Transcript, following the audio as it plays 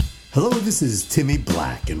Hello, this is Timmy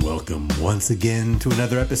Black, and welcome once again to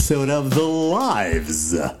another episode of The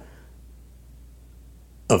Lives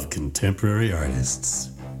of Contemporary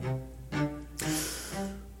Artists.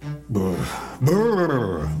 Burr,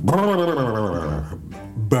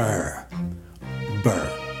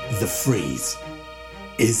 the Frieze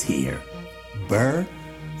is here. Burr,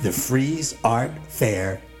 the Frieze Art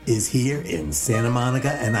Fair is here in Santa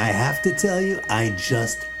Monica, and I have to tell you, I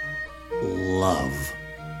just love.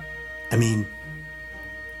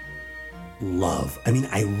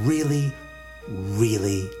 I really,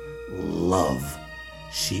 really love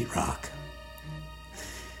sheetrock.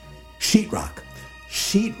 Sheetrock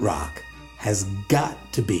has got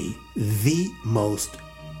to be the most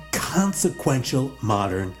consequential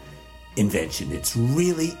modern invention. It's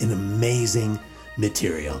really an amazing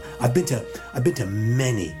material. I've been to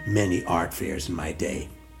many art fairs in my day.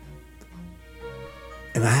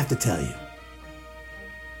 And I have to tell you,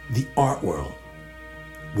 the art world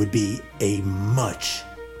would be a much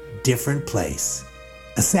different place,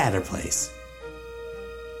 a sadder place,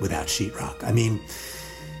 without sheetrock. I mean,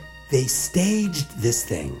 they staged this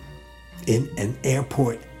thing in an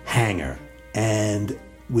airport hangar and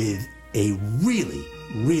with a really,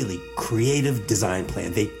 really creative design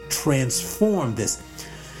plan. They transformed this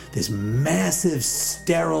massive,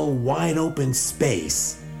 sterile, wide open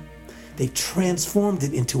space. They transformed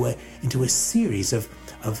it into a series of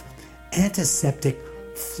antiseptic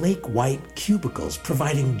flake white cubicles,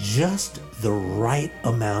 providing just the right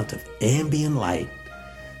amount of ambient light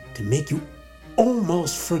to make you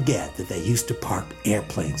almost forget that they used to park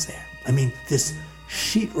airplanes there. I mean, this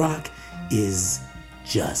sheetrock is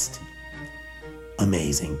just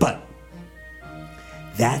amazing. But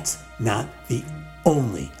that's not the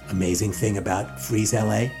only amazing thing about Frieze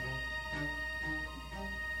LA.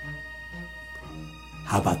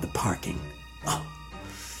 How about the parking? Oh.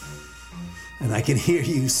 And I can hear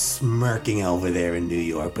you smirking over there in New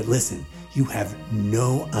York, but listen, you have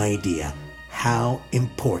no idea how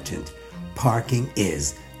important parking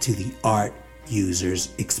is to the art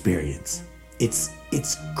user's experience. It's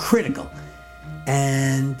critical.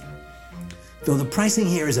 And though the pricing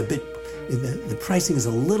here is the pricing is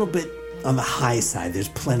a little bit on the high side, there's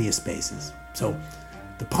plenty of spaces. So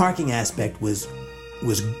the parking aspect was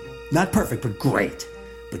not perfect, but great.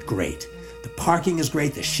 The parking is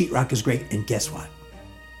great, the sheetrock is great, and guess what?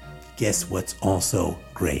 Guess what's also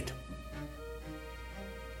great?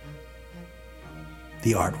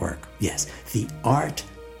 The artwork. Yes, the art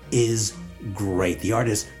is great. The art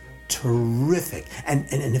is terrific. And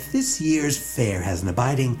if this year's fair has an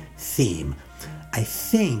abiding theme, I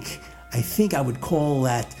think I would call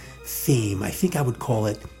that theme, I think I would call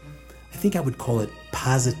it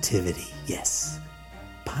positivity. Yes.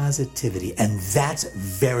 Positivity, and that's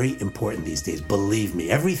very important these days. Believe me,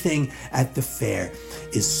 everything at the fair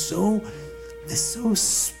is so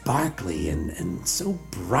sparkly and so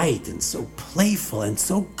bright and so playful and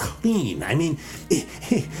so clean. I mean,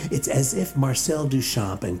 it's as if Marcel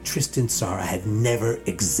Duchamp and Tristan Tzara had never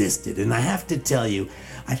existed. And I'd have to tell you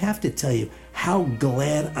how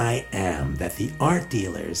glad I am that the art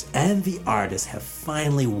dealers and the artists have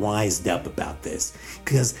finally wised up about this,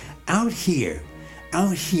 because out here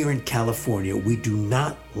in California, we do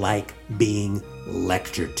not like being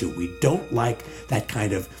lectured to. We don't like that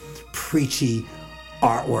kind of preachy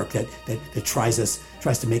artwork that tries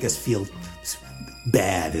to make us feel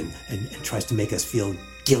bad and tries to make us feel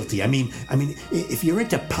guilty. I mean, if you're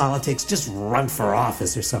into politics, just run for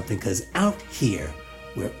office or something, because out here,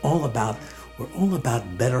 we're all about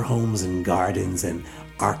better homes and gardens and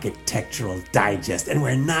architectural digest, and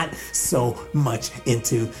we're not so much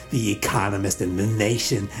into The Economist and The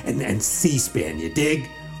Nation and C-SPAN, you dig?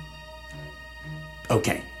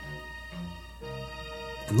 Okay.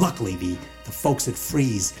 And luckily, the folks at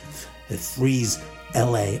Frieze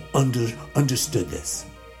LA understood this.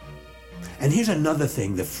 And here's another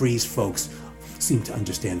thing the Frieze folks seem to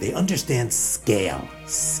understand. They understand scale.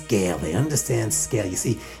 They understand scale. You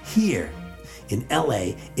see, here in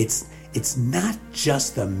LA, it's not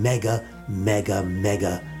just the mega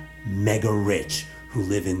rich who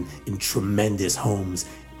live in tremendous homes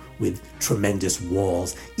with tremendous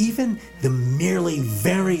walls. Even the merely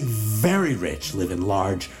very, very rich live in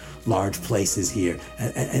large places here.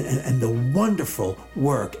 And the wonderful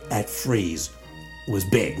work at Frieze was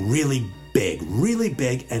big, really big,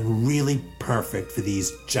 and really perfect for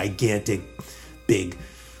these gigantic, big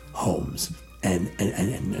homes.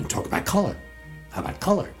 And talk about color. How about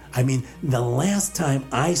color? I mean, the last time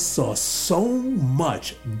I saw so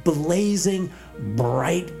much blazing,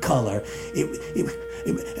 bright color, it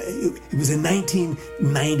was in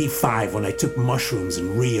 1995 when I took mushrooms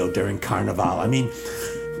in Rio during Carnival. I mean,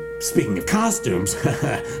 speaking of costumes,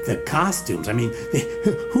 the costumes, I mean,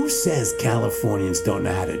 who says Californians don't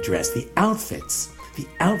know how to dress? The outfits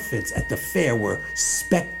at the fair were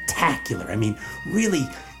spectacular. I mean, really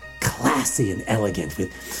classy and elegant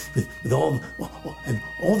with all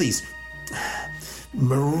these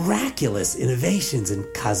miraculous innovations in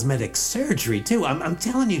cosmetic surgery too. I'm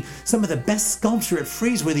telling you, some of the best sculpture at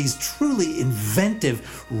Frieze were these truly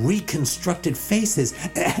inventive, reconstructed faces.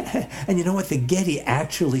 And you know what? The Getty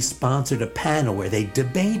actually sponsored a panel where they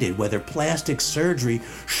debated whether plastic surgery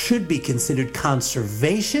should be considered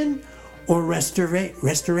conservation or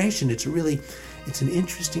restoration. It's an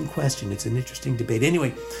interesting question. It's an interesting debate.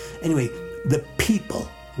 Anyway, the people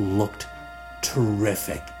looked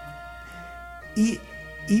terrific.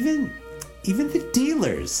 Even the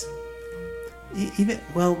dealers.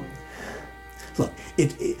 Look,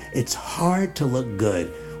 it's hard to look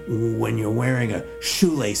good when you're wearing a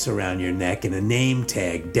shoelace around your neck and a name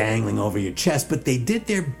tag dangling over your chest, but they did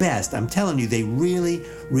their best. I'm telling you, they really,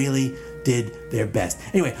 really did their best.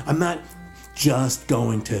 Anyway, I'm not just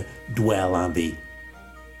going to dwell on the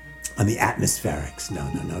atmospherics. No.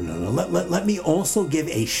 Let me also give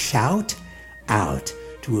a shout out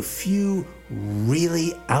to a few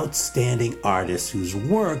really outstanding artists whose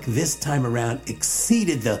work this time around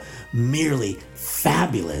exceeded the merely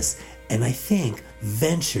fabulous and I think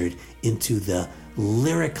ventured into the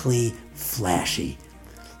lyrically flashy.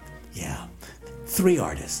 Yeah, three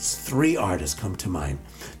artists come to mind.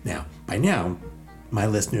 Now, by now, my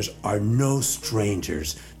listeners are no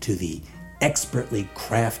strangers to the expertly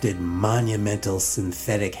crafted monumental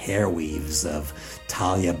synthetic hair weaves of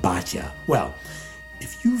Talia Bhatia. Well,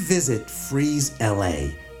 if you visit Frieze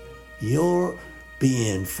LA, you'll be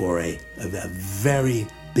in for a very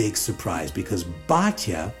big surprise because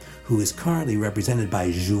Bhatia, who is currently represented by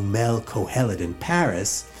Jumel Kohelet in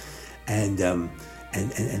Paris, and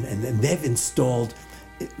they've installed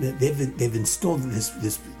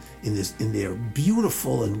this in their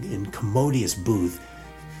beautiful and commodious booth.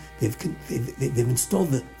 They've installed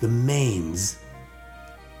the manes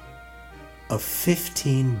of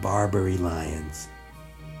 15 Barbary lions.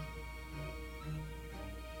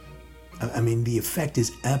 I mean, the effect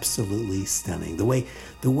is absolutely stunning. The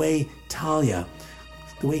way Talia,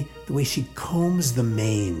 the way she combs the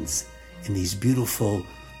manes in these beautiful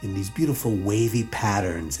wavy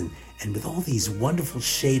patterns and with all these wonderful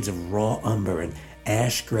shades of raw umber and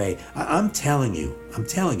ash gray. I'm telling you,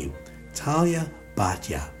 Talia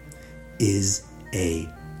Bhatia is a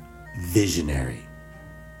visionary.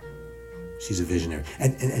 She's a visionary.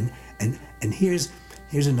 And here's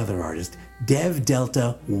another artist, Dev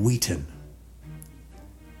Delta Wheaton.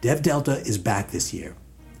 Dev Delta is back this year.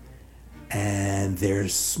 And their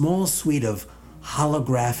small suite of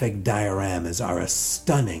holographic dioramas are a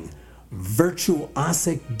stunning,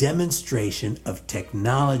 virtuosic demonstration of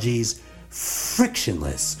technology's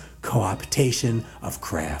frictionless co-optation of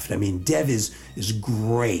craft. I mean, Dev is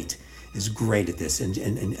great at this,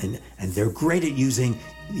 and they're great at using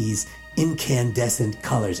these incandescent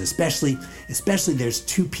colors, especially there's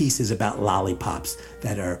two pieces about lollipops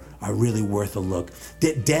that are really worth a look.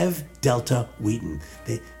 Dev Delta Wheaton,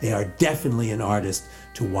 they are definitely an artist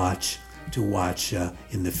to watch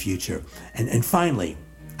in the future. And finally,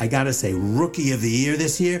 I gotta say, Rookie of the Year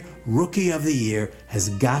this year, Rookie of the Year has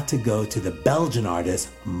got to go to the Belgian artist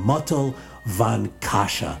Mottel van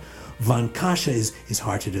Kasha. Van Kasha is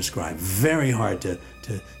hard to describe, very hard to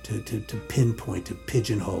pinpoint, to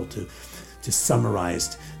pigeonhole, to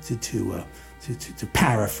summarize, to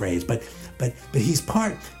paraphrase. But he's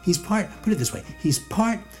part. Put it this way: he's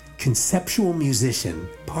part conceptual musician,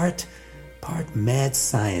 part mad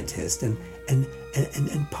scientist, and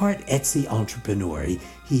part Etsy entrepreneur.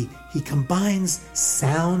 He combines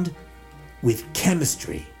sound with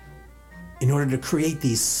chemistry in order to create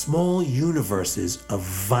these small universes of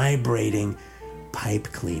vibrating pipe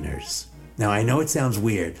cleaners. Now, I know it sounds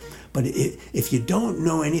weird, but if you don't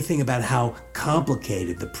know anything about how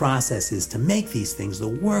complicated the process is to make these things, the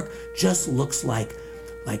work just looks like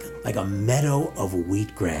a meadow of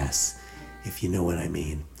wheatgrass, if you know what I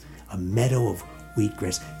mean. A meadow of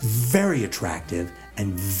wheatgrass. Very attractive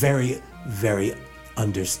and very, very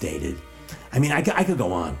understated. I mean, I could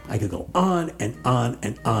go on. I could go on and on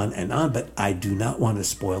and on and on, but I do not want to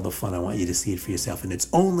spoil the fun. I want you to see it for yourself. And it's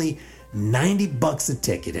only $90 a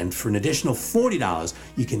ticket, and for an additional $40,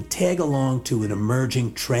 you can tag along to an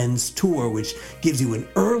emerging trends tour, which gives you an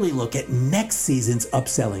early look at next season's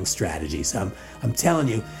upselling strategies. I'm telling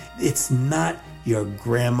you, it's not your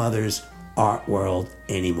grandmother's art world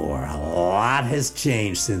anymore. A lot has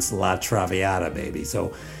changed since La Traviata, baby.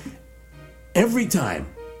 So every time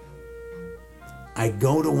I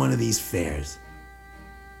go to one of these fairs,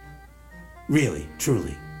 really,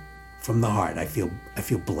 truly, from the heart, I feel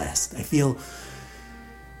blessed. I feel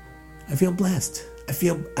blessed. I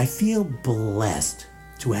feel blessed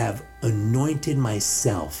to have anointed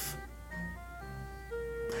myself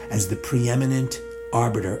as the preeminent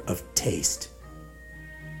arbiter of taste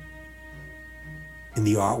in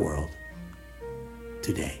the art world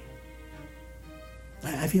today.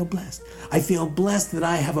 I feel blessed. I feel blessed that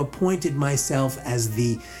I have appointed myself as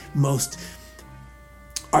the most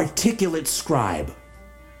articulate scribe,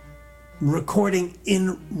 recording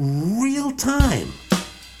in real time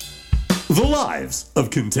the lives of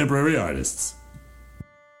contemporary artists.